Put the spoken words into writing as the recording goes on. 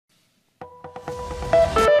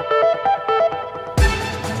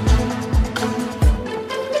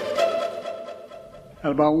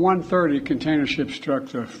At about 1:30, container ship struck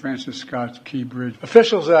the Francis Scott Key Bridge.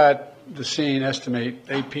 Officials at the scene estimate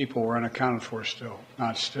 8 people were unaccounted for still.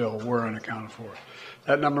 Not still, were unaccounted for.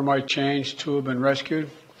 That number might change. 2 have been rescued,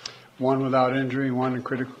 1 without injury, 1 in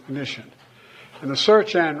critical condition. And the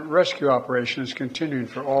search and rescue operation is continuing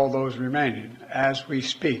for all those remaining as we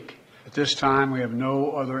speak. At this time, we have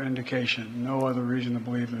no other indication, no other reason to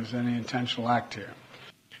believe there's any intentional act here.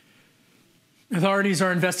 Authorities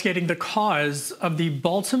are investigating the cause of the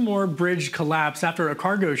Baltimore bridge collapse after a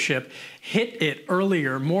cargo ship hit it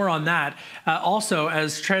earlier. More on that. Also,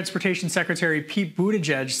 as Transportation Secretary Pete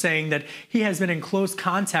Buttigieg saying that he has been in close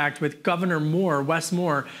contact with Governor Moore, Wes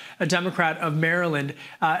Moore, a Democrat of Maryland,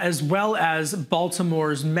 as well as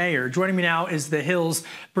Baltimore's mayor. Joining me now is the Hill's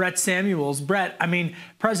Brett Samuels. Brett, I mean,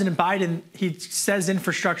 President Biden, he says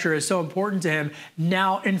infrastructure is so important to him.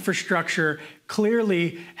 Now infrastructure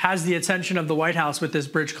clearly has the attention of the White House with this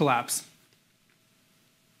bridge collapse.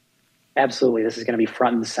 Absolutely. This is going to be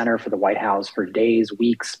front and center for the White House for days,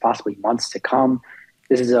 weeks, possibly months to come.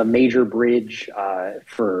 This is a major bridge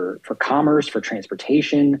for commerce, for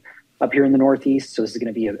transportation up here in the Northeast. So this is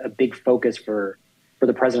going to be a big focus for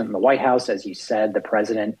the president and the White House. As you said, the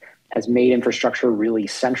president has made infrastructure really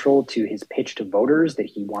central to his pitch to voters, that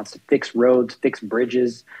he wants to fix roads, fix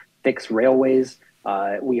bridges, fix railways.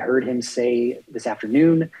 We heard him say this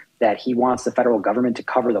afternoon that he wants the federal government to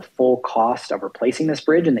cover the full cost of replacing this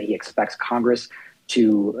bridge and that he expects Congress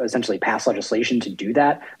to essentially pass legislation to do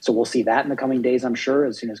that. So we'll see that in the coming days, I'm sure,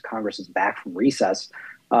 as soon as Congress is back from recess.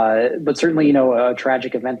 But certainly, you know, a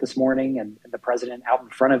tragic event this morning and the president out in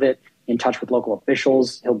front of it, in touch with local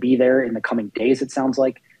officials. He'll be there in the coming days, it sounds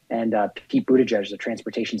like. And Pete Buttigieg, the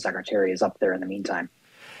transportation secretary, is up there in the meantime.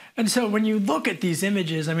 And so when you look at these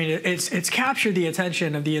images, I mean, it's captured the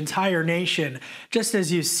attention of the entire nation, just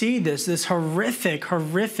as you see this horrific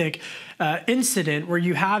incident where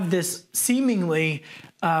you have this seemingly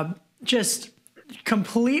just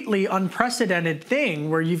completely unprecedented thing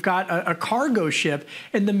where you've got a cargo ship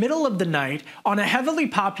in the middle of the night on a heavily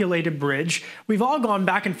populated bridge. We've all gone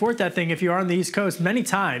back and forth that thing, if you are on the East Coast, many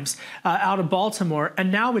times out of Baltimore,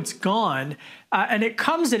 and now it's gone. And it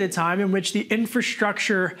comes at a time in which the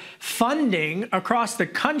infrastructure funding across the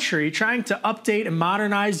country, trying to update and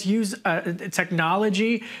modernize, use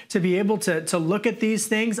technology to be able to look at these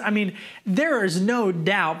things. I mean, there is no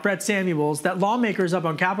doubt, Brett Samuels, that lawmakers up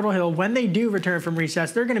on Capitol Hill, when they do return from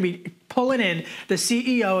recess, they're going to be pulling in the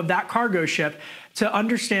CEO of that cargo ship to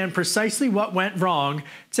understand precisely what went wrong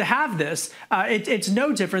to have this. It's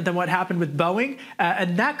no different than what happened with Boeing,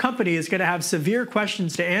 and that company is going to have severe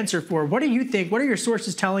questions to answer for. What do you think? What are your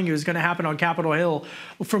sources telling you is going to happen on Capitol Hill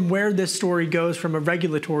from where this story goes from a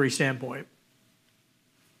regulatory standpoint?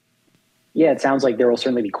 Yeah, it sounds like there will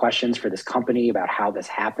certainly be questions for this company about how this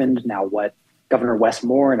happened. Now, what Governor Wes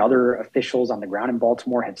Moore and other officials on the ground in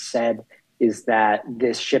Baltimore have said is that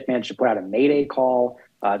this ship managed to put out a mayday call,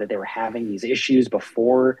 that they were having these issues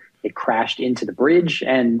before it crashed into the bridge.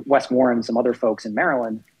 And Wes Moore and some other folks in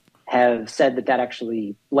Maryland have said that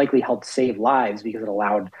actually likely helped save lives because it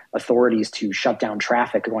allowed authorities to shut down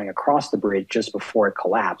traffic going across the bridge just before it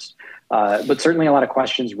collapsed. But certainly a lot of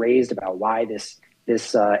questions raised about why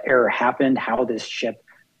this error happened, how this ship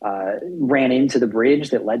ran into the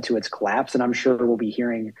bridge that led to its collapse. And I'm sure we'll be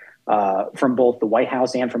hearing from both the White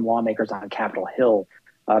House and from lawmakers on Capitol Hill,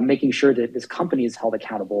 making sure that this company is held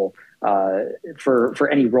accountable for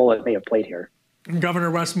any role it may have played here. Governor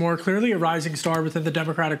Wes Moore, clearly a rising star within the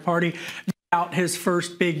Democratic Party, out his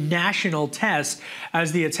first big national test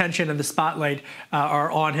as the attention and the spotlight are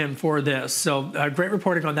on him for this. So great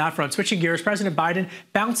reporting on that front. Switching gears, President Biden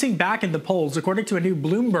bouncing back in the polls. According to a new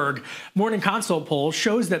Bloomberg Morning Consult poll,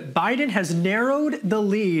 shows that Biden has narrowed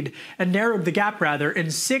the gap rather, in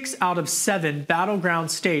 6 out of 7 battleground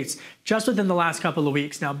states just within the last couple of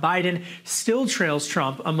weeks. Now, Biden still trails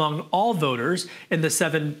Trump among all voters in the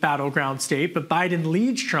 7 battleground state, but Biden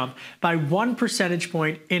leads Trump by 1 percentage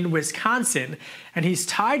point in Wisconsin, and he's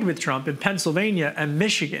tied with Trump in Pennsylvania and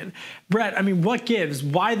Michigan. Brett, I mean, what gives?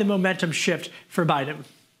 Why the momentum shift for Biden?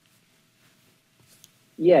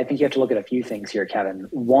 Yeah, I think you have to look at a few things here, Kevin.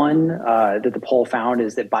 One that the poll found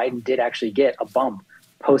is that Biden did actually get a bump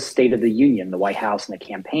post-State of the Union. The White House and the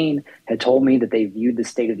campaign had told me that they viewed the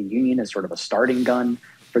State of the Union as sort of a starting gun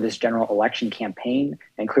for this general election campaign.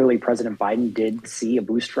 And clearly President Biden did see a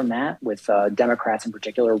boost from that, with Democrats in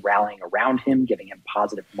particular rallying around him, giving him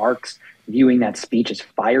positive marks, viewing that speech as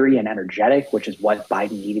fiery and energetic, which is what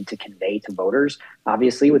Biden needed to convey to voters,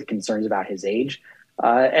 obviously with concerns about his age.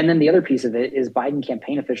 And then the other piece of it is Biden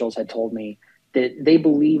campaign officials had told me that they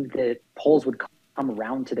believed that polls would come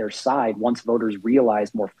around to their side once voters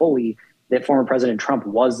realized more fully that former President Trump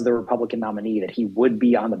was the Republican nominee, that he would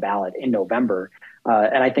be on the ballot in November.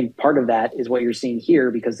 And I think part of that is what you're seeing here,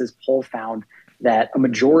 because this poll found that a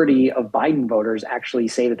majority of Biden voters actually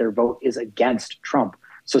say that their vote is against Trump.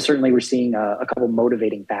 So certainly we're seeing a couple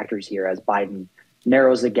motivating factors here as Biden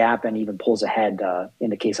narrows the gap and even pulls ahead in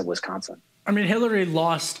the case of Wisconsin. I mean, Hillary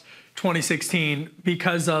lost 2016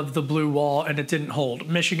 because of the blue wall, and it didn't hold.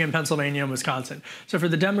 Michigan, Pennsylvania, and Wisconsin. So for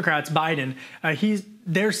the Democrats, Biden,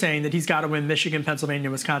 they're saying that he's got to win Michigan, Pennsylvania,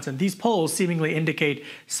 Wisconsin. These polls seemingly indicate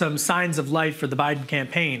some signs of life for the Biden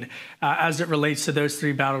campaign as it relates to those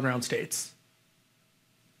three battleground states.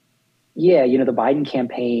 Yeah, the Biden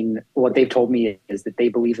campaign, what they've told me is that they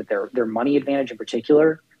believe that their money advantage in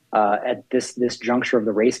particular at this juncture of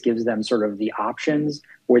the race gives them sort of the options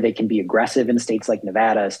where they can be aggressive in states like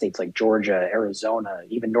Nevada, states like Georgia, Arizona,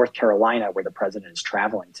 even North Carolina, where the president is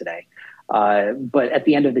traveling today. But at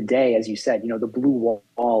the end of the day, as you said, the blue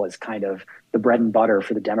wall is kind of the bread and butter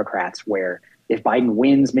for the Democrats, where if Biden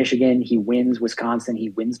wins Michigan, he wins Wisconsin, he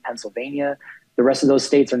wins Pennsylvania, the rest of those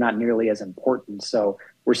states are not nearly as important. So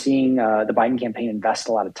we're seeing the Biden campaign invest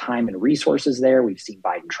a lot of time and resources there. We've seen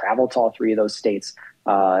Biden travel to all three of those states.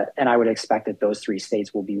 And I would expect that those three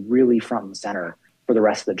states will be really front and center for the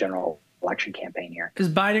rest of the general election campaign here. Is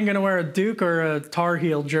Biden going to wear a Duke or a Tar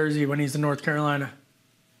Heel jersey when he's in North Carolina?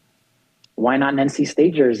 Why not an NC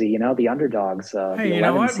State jersey? The underdogs. Hey, you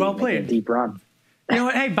know what? Well played. Deep run. You know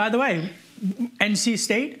what? Hey, by the way, NC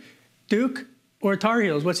State, Duke, or Tar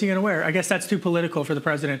Heels, what's he going to wear? I guess that's too political for the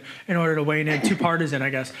president in order to weigh in, too partisan, I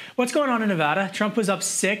guess. What's going on in Nevada? Trump was up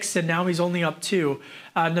 6, and now he's only up 2.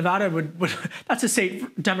 Nevada would that's a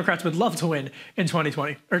state Democrats would love to win in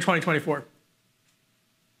 2020 or 2024.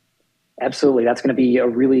 Absolutely. That's going to be a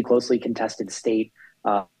really closely contested state.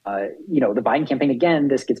 The Biden campaign, again,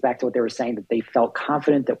 this gets back to what they were saying, that they felt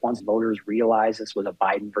confident that once voters realized this was a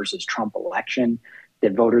Biden versus Trump election,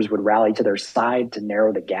 that voters would rally to their side to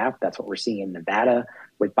narrow the gap. That's what we're seeing in Nevada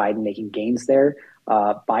with Biden making gains there.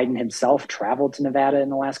 Biden himself traveled to Nevada in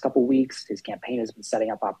the last couple of weeks. His campaign has been setting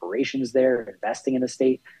up operations there, investing in the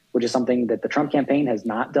state, which is something that the Trump campaign has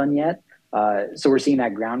not done yet. So we're seeing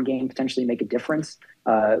that ground game potentially make a difference.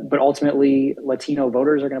 But ultimately, Latino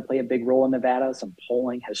voters are going to play a big role in Nevada. Some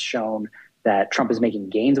polling has shown that Trump is making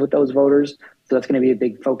gains with those voters. So that's going to be a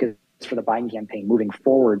big focus for the Biden campaign moving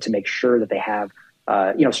forward, to make sure that they have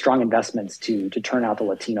strong investments to turn out the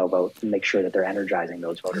Latino vote and make sure that they're energizing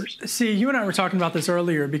those voters. See, you and I were talking about this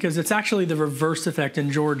earlier, because it's actually the reverse effect in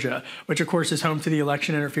Georgia, which of course is home to the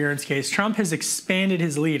election interference case. Trump has expanded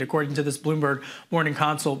his lead, according to this Bloomberg Morning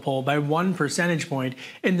Consult poll, by 1 percentage point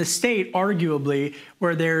in the state, arguably,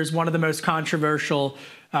 where there's one of the most controversial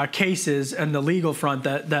cases and the legal front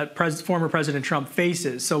that former President Trump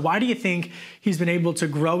faces. So why do you think he's been able to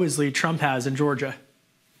grow his lead, Trump has, in Georgia?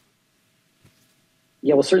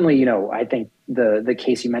 Yeah, well, certainly, I think the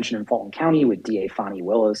case you mentioned in Fulton County with DA Fani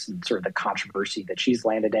Willis and sort of the controversy that she's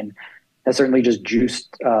landed in has certainly just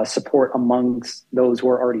juiced support amongst those who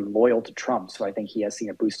are already loyal to Trump. So I think he has seen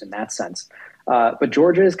a boost in that sense. But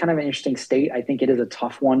Georgia is kind of an interesting state. I think it is a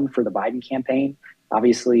tough one for the Biden campaign.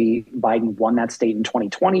 Obviously, Biden won that state in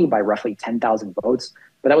 2020 by roughly 10,000 votes.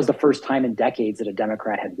 But that was the first time in decades that a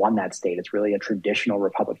Democrat had won that state. It's really a traditional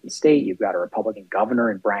Republican state. You've got a Republican governor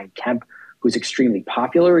in Brian Kemp, who's extremely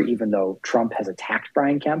popular, even though Trump has attacked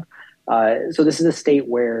Brian Kemp. So this is a state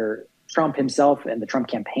where Trump himself and the Trump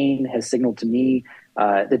campaign has signaled to me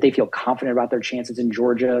that they feel confident about their chances in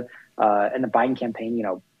Georgia. And the Biden campaign,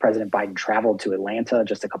 President Biden traveled to Atlanta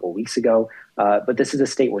just a couple of weeks ago. But this is a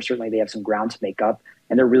state where certainly they have some ground to make up,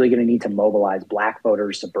 and they're really going to need to mobilize Black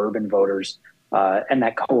voters, suburban voters, and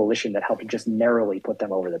that coalition that helped just narrowly put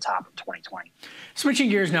them over the top in 2020. Switching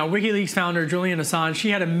gears now, WikiLeaks founder Julian Assange, she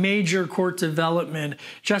had a major court development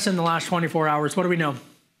just in the last 24 hours. What do we know?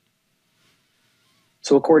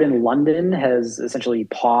 So a court in London has essentially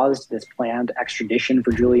paused this planned extradition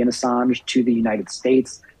for Julian Assange to the United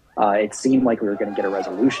States. It seemed like we were going to get a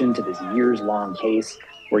resolution to this years-long case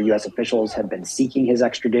where U.S. officials have been seeking his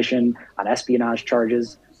extradition on espionage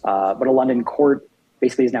charges. But a London court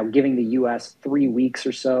basically is now giving the U.S. 3 weeks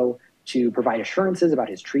or so to provide assurances about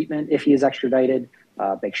his treatment if he is extradited,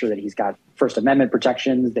 make sure that he's got First Amendment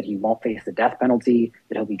protections, that he won't face the death penalty,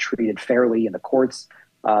 that he'll be treated fairly in the courts.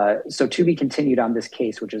 So to be continued on this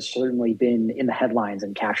case, which has certainly been in the headlines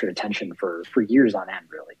and captured attention for years on end,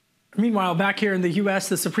 really. Meanwhile, back here in the U.S.,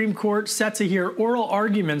 the Supreme Court set to hear oral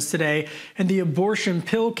arguments today in the abortion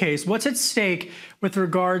pill case. What's at stake with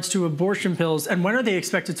regards to abortion pills, and when are they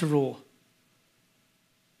expected to rule?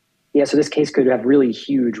 Yeah, so this case could have really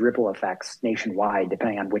huge ripple effects nationwide,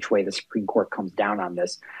 depending on which way the Supreme Court comes down on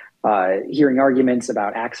this. hearing arguments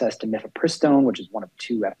about access to mifepristone, which is one of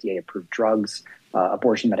 2 FDA-approved drugs,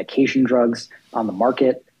 abortion medication drugs on the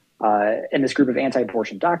market. And this group of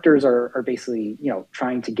anti-abortion doctors are basically,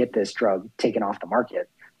 trying to get this drug taken off the market.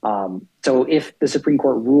 So if the Supreme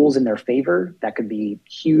Court rules in their favor, that could be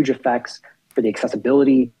huge effects for the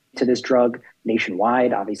accessibility to this drug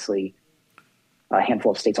nationwide. Obviously, a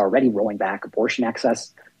handful of states already rolling back abortion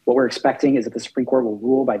access. What we're expecting is that the Supreme Court will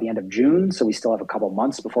rule by the end of June, so we still have a couple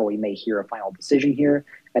months before we may hear a final decision here.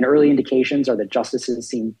 And early indications are that justices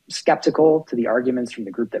seem skeptical to the arguments from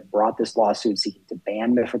the group that brought this lawsuit seeking to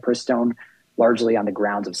ban mifepristone, largely on the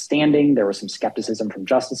grounds of standing. There was some skepticism from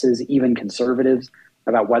justices, even conservatives,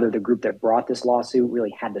 about whether the group that brought this lawsuit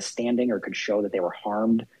really had the standing or could show that they were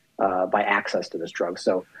harmed by access to this drug.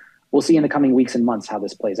 So we'll see in the coming weeks and months how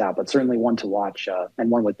this plays out, but certainly one to watch and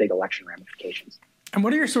one with big election ramifications. And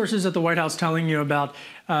what are your sources at the White House telling you about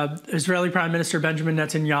Israeli Prime Minister Benjamin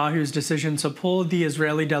Netanyahu's decision to pull the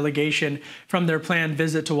Israeli delegation from their planned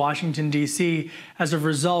visit to Washington, D.C. as a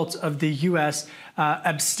result of the U.S.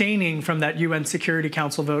 Abstaining from that UN Security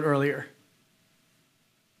Council vote earlier?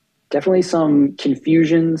 Definitely some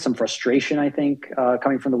confusion, some frustration, I think,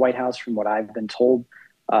 coming from the White House, from what I've been told.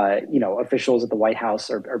 Officials at the White House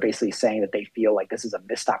are basically saying that they feel like this is a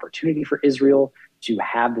missed opportunity for Israel to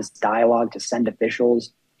have this dialogue, to send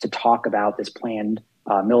officials to talk about this planned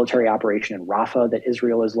military operation in Rafah that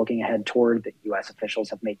Israel is looking ahead toward, that U.S. officials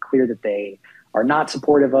have made clear that they are not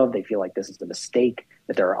supportive of. They feel like this is a mistake,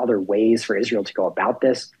 that there are other ways for Israel to go about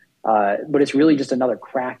this. But it's really just another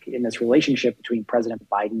crack in this relationship between President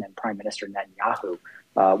Biden and Prime Minister Netanyahu.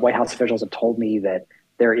 White House officials have told me that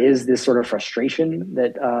there is this sort of frustration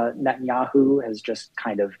that Netanyahu has just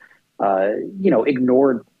kind of,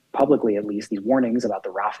 ignored publicly, at least, these warnings about the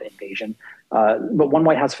Rafah invasion. But one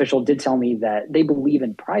White House official did tell me that they believe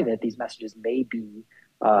in private these messages may be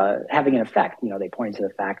having an effect. They pointed to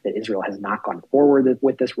the fact that Israel has not gone forward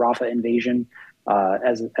with this Rafah invasion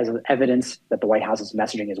as evidence that the White House's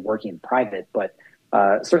messaging is working in private. But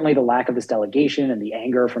certainly the lack of this delegation and the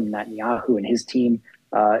anger from Netanyahu and his team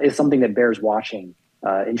is something that bears watching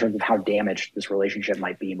in terms of how damaged this relationship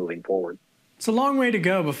might be moving forward. It's a long way to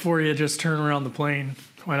go before you just turn around the plane,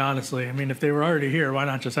 quite honestly. I mean, if they were already here, why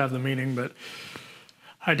not just have the meeting? But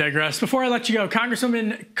I digress. Before I let you go,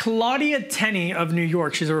 Congresswoman Claudia Tenney of New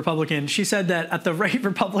York, she's a Republican, she said that at the rate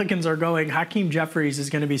Republicans are going, Hakeem Jeffries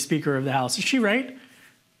is going to be Speaker of the House. Is she right?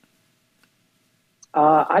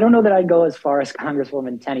 I don't know that I'd go as far as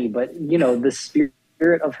Congresswoman Tenney, but, the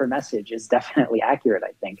spirit of her message is definitely accurate,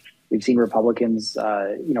 I think. We've seen Republicans,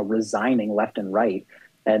 resigning left and right,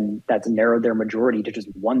 and that's narrowed their majority to just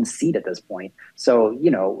one seat at this point. So,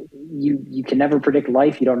 you can never predict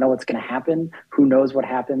life. You don't know what's going to happen. Who knows what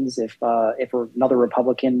happens if another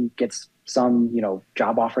Republican gets some,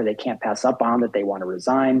 job offer they can't pass up on, that they want to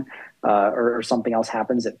resign, or something else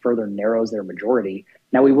happens that further narrows their majority.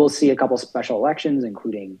 Now, we will see a couple special elections,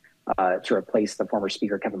 including to replace the former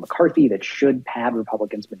Speaker Kevin McCarthy, that should pad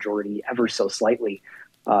Republicans' majority ever so slightly.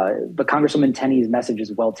 But Congresswoman Tenney's message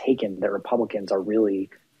is well taken, that Republicans are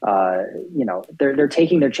really, they're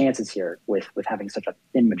taking their chances here with having such a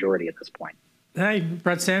thin majority at this point. Hey,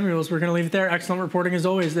 Brett Samuels, we're going to leave it there. Excellent reporting as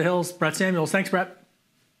always, The Hill's Brett Samuels. Thanks, Brett.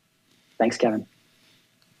 Thanks, Kevin.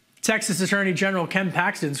 Texas Attorney General Ken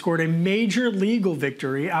Paxton scored a major legal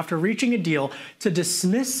victory after reaching a deal to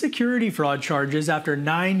dismiss security fraud charges after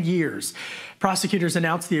 9 years. Prosecutors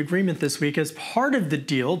announced the agreement this week. As part of the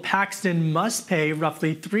deal, Paxton must pay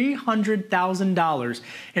roughly $300,000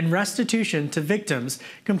 in restitution to victims,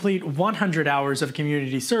 complete 100 hours of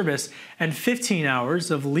community service, and 15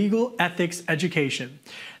 hours of legal ethics education.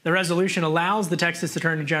 The resolution allows the Texas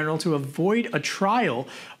Attorney General to avoid a trial,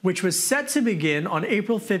 which was set to begin on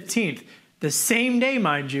April 15th, the same day,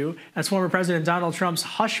 mind you, as former President Donald Trump's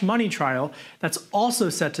hush money trial that's also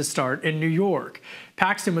set to start in New York.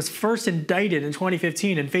 Paxton was first indicted in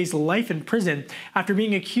 2015 and faced life in prison after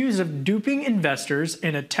being accused of duping investors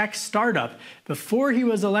in a tech startup before he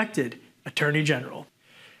was elected Attorney General.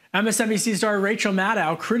 MSNBC star Rachel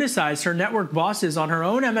Maddow criticized her network bosses on her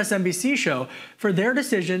own MSNBC show for their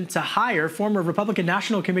decision to hire former Republican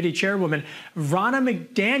National Committee Chairwoman Ronna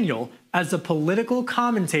McDaniel as a political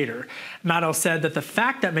commentator. Maddow said that the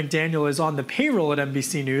fact that McDaniel is on the payroll at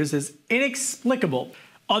NBC News is inexplicable.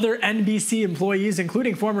 Other NBC employees,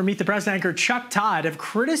 including former Meet the Press anchor Chuck Todd, have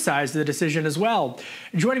criticized the decision as well.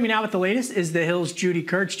 Joining me now with the latest is The Hill's Judy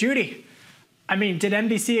Kurtz. Judy, did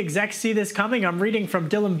NBC execs see this coming? I'm reading from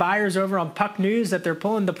Dylan Byers over on Puck News that they're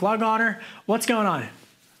pulling the plug on her. What's going on?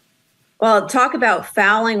 Well, talk about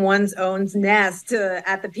fouling one's own nest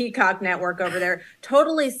at the Peacock Network over there.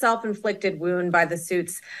 Totally self-inflicted wound by the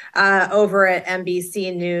suits over at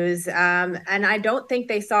NBC News. And I don't think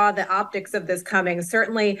they saw the optics of this coming.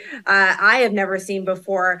 Certainly, I have never seen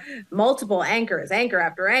before multiple anchors, anchor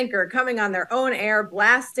after anchor, coming on their own air,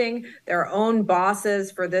 blasting their own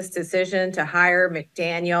bosses for this decision to hire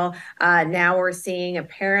McDaniel. Now we're seeing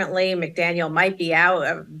apparently McDaniel might be out,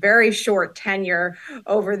 a very short tenure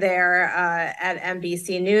over there at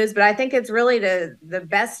NBC News, but I think it's really the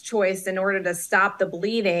best choice in order to stop the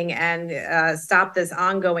bleeding and stop this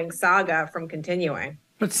ongoing saga from continuing.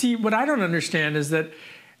 But see, what I don't understand is that,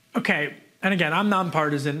 okay, and again, I'm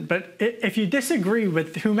nonpartisan, but if you disagree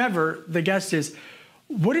with whomever the guest is,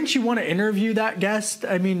 wouldn't you want to interview that guest?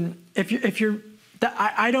 I mean,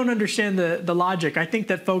 I don't understand the logic. I think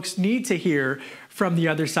that folks need to hear from the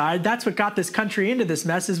other side. That's what got this country into this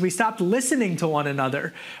mess, is we stopped listening to one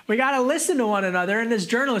another. We got to listen to one another, and as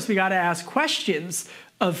journalists, we got to ask questions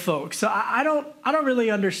of folks. So I don't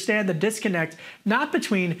really understand the disconnect, not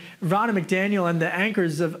between Ronna McDaniel and the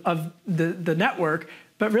anchors of the network,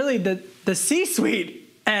 but really the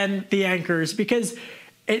C-suite and the anchors, because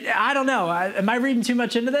I don't know. Am I reading too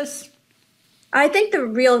much into this? I think the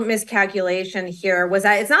real miscalculation here was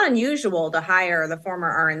that it's not unusual to hire the former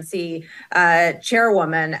RNC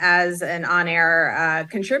chairwoman as an on-air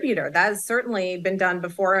contributor. That has certainly been done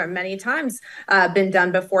before, many times been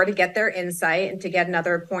done before, to get their insight and to get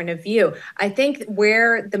another point of view. I think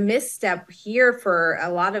where the misstep here for a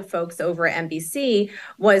lot of folks over at NBC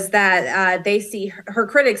was that they see her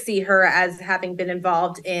critics see her as having been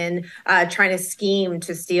involved in trying to scheme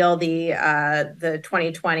to steal the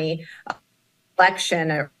 2020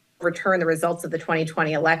 election, return the results of the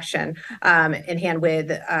 2020 election in hand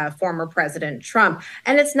with former President Trump.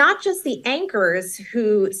 And it's not just the anchors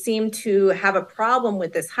who seem to have a problem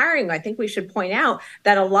with this hiring. I think we should point out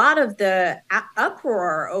that a lot of the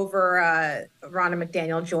uproar over Ronna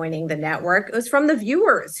McDaniel joining the network was from the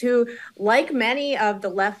viewers who, like many of the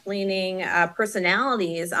left-leaning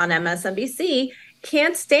personalities on MSNBC,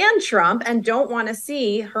 can't stand Trump and don't want to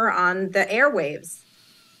see her on the airwaves.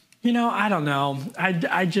 You know, I don't know.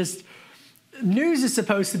 I just, news is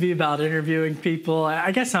supposed to be about interviewing people.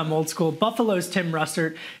 I guess I'm old school. Buffalo's Tim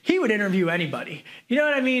Russert, he would interview anybody. You know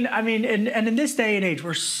what I mean? And in this day and age,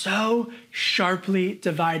 we're so sharply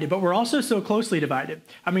divided, but we're also so closely divided.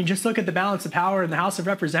 I mean, just look at the balance of power in the House of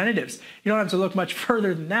Representatives. You don't have to look much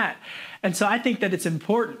further than that. And so I think that it's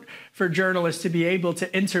important for journalists to be able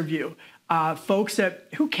to interview folks that,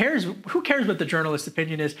 who cares what the journalist's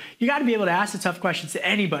opinion is? You got to be able to ask the tough questions to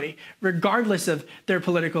anybody, regardless of their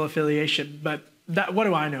political affiliation. But what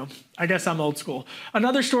do I know? I guess I'm old school.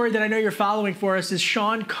 Another story that I know you're following for us is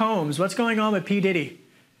Sean Combs. What's going on with P. Diddy?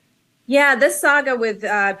 Yeah, this saga with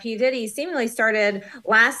P. Diddy seemingly started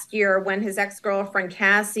last year when his ex-girlfriend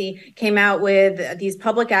Cassie came out with these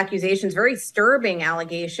public accusations, very disturbing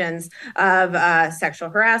allegations of sexual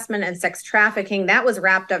harassment and sex trafficking. That was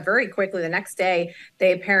wrapped up very quickly. The next day,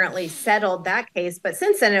 they apparently settled that case. But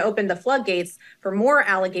since then, it opened the floodgates for more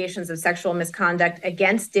allegations of sexual misconduct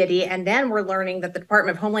against Diddy. And then we're learning that the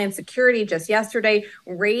Department of Homeland Security just yesterday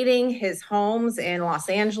raiding his homes in Los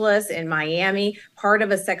Angeles, in Miami, part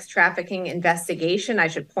of a sex trafficking investigation. I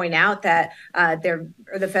should point out that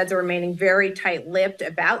the feds are remaining very tight-lipped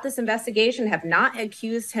about this investigation, have not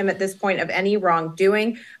accused him at this point of any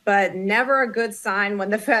wrongdoing, but never a good sign when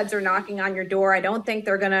the feds are knocking on your door. I don't think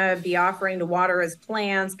they're going to be offering to water his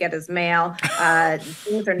plants, get his mail.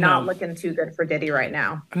 Things are not looking too good for Diddy right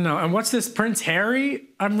now. No, and what's this Prince Harry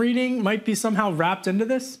I'm reading might be somehow wrapped into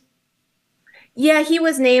this? Yeah, he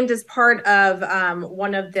was named as part of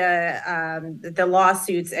one of the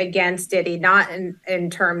lawsuits against Diddy, not in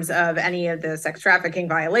terms of any of the sex trafficking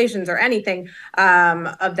violations or anything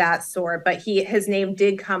of that sort, but his name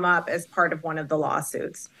did come up as part of one of the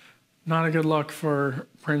lawsuits. Not a good look for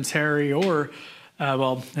Prince Harry or,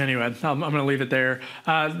 well, anyway, I'm going to leave it there.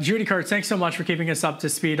 Judy Kurtz, thanks so much for keeping us up to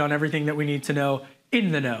speed on everything that we need to know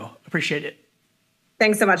in the know. Appreciate it.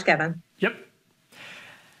 Thanks so much, Kevin. Yep.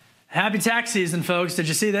 Happy tax season, folks. Did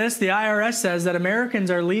you see this? The IRS says that Americans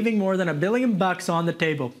are leaving more than $1 billion on the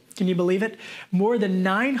table. Can you believe it? More than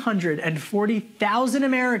 940,000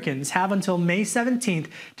 Americans have until May 17th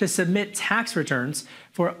to submit tax returns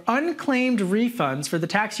for unclaimed refunds for the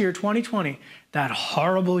tax year 2020, that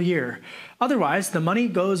horrible year. Otherwise, the money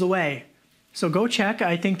goes away. So go check.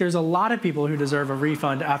 I think there's a lot of people who deserve a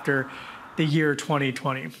refund after the year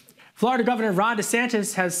 2020. Florida Governor Ron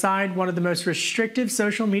DeSantis has signed one of the most restrictive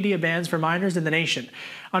social media bans for minors in the nation.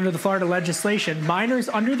 Under the Florida legislation, minors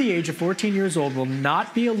under the age of 14 years old will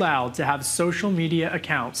not be allowed to have social media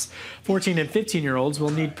accounts. 14 and 15-year-olds will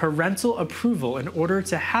need parental approval in order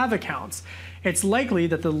to have accounts. It's likely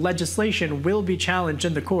that the legislation will be challenged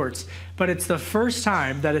in the courts, but it's the first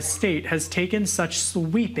time that a state has taken such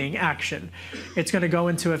sweeping action. It's going to go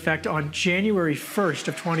into effect on January 1st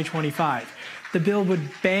of 2025. The bill would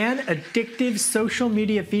ban addictive social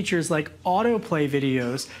media features like autoplay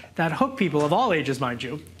videos that hook people of all ages, mind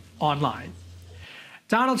you, online.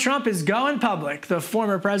 Donald Trump is going public. The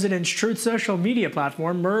former president's Truth social media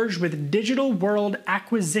platform merged with Digital World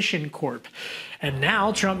Acquisition Corp. And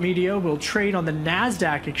now Trump Media will trade on the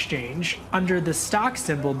NASDAQ exchange under the stock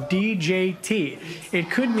symbol DJT. It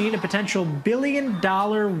could mean a potential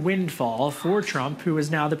billion-dollar windfall for Trump, who is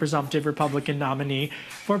now the presumptive Republican nominee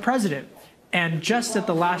for president. And just at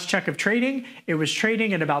the last check of trading, it was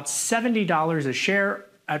trading at about $70 a share.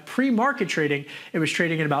 At pre-market trading, it was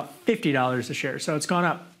trading at about $50 a share. So it's gone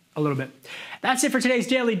up a little bit. That's it for today's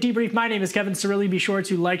Daily Debrief. My name is Kevin Cirilli. Be sure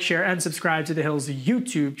to like, share, and subscribe to the Hill's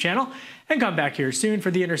YouTube channel. And come back here soon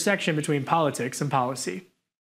for the intersection between politics and policy.